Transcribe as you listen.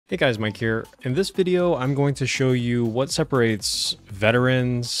Hey guys, Mike here. In this video, I'm going to show you what separates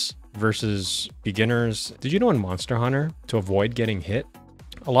veterans versus beginners. Did you know in Monster Hunter, to avoid getting hit,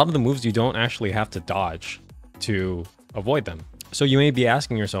 a lot of the moves you don't actually have to dodge to avoid them. So you may be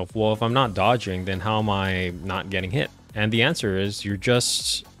asking yourself, well, if I'm not dodging, then how am I not getting hit? And the answer is you're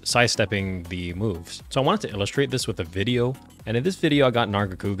just sidestepping the moves. So I wanted to illustrate this with a video. And in this video, I got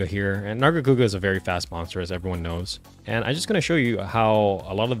Nargacuga here. And Nargacuga is a very fast monster, as everyone knows. And I'm just going to show you how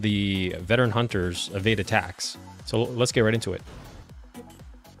a lot of the veteran hunters evade attacks. So let's get right into it.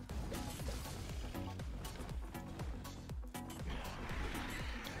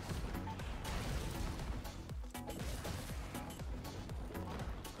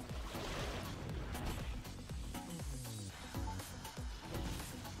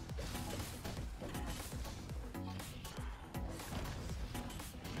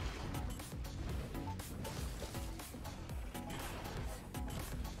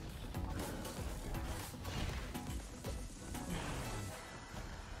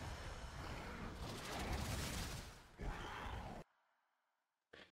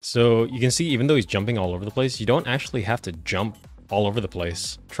 So you can see, even though he's jumping all over the place, you don't actually have to jump all over the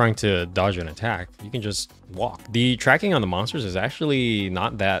place trying to dodge an attack. You can just walk. The tracking on the monsters is actually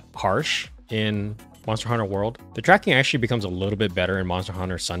not that harsh in Monster Hunter World. The tracking actually becomes a little bit better in Monster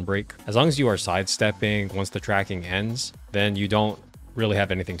Hunter Sunbreak. As long as you are sidestepping once the tracking ends, then you don't really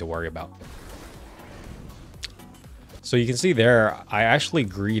have anything to worry about. So you can see there, I actually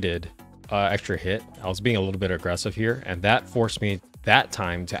greeted extra hit. I was being a little bit aggressive here, and that forced me that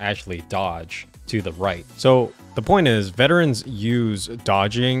time to actually dodge to the right. So the point is, veterans use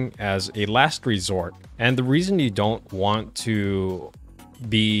dodging as a last resort. And the reason you don't want to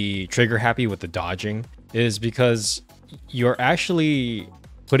be trigger happy with the dodging is because you're actually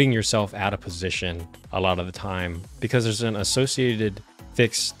putting yourself out of position a lot of the time, because there's an associated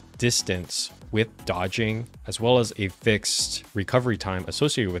fixed distance with dodging, as well as a fixed recovery time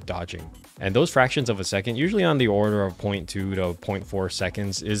associated with dodging. And those fractions of a second, usually on the order of 0.2 to 0.4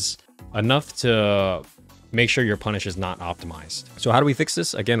 seconds, is enough to make sure your punish is not optimized. So how do we fix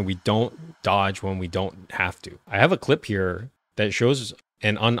this? Again, we don't dodge when we don't have to. I have a clip here that shows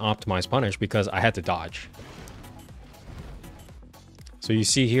an unoptimized punish because I had to dodge. So you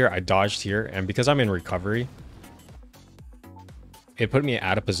see here, I dodged here, and because I'm in recovery, it put me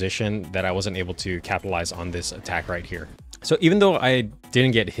out of position that I wasn't able to capitalize on this attack right here. So even though I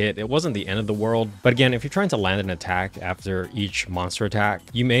didn't get hit, it wasn't the end of the world. But again, if you're trying to land an attack after each monster attack,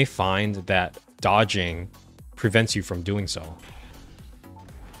 you may find that dodging prevents you from doing so.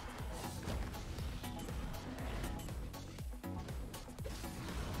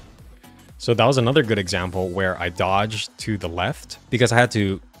 So that was another good example where I dodged to the left because I had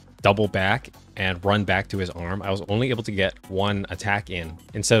to double back and run back to his arm. I was only able to get one attack in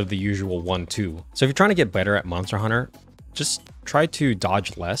instead of the usual 1-2. So if you're trying to get better at Monster Hunter, just try to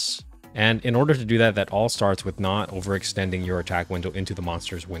dodge less. And in order to do that, that all starts with not overextending your attack window into the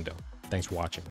monster's window. Thanks for watching.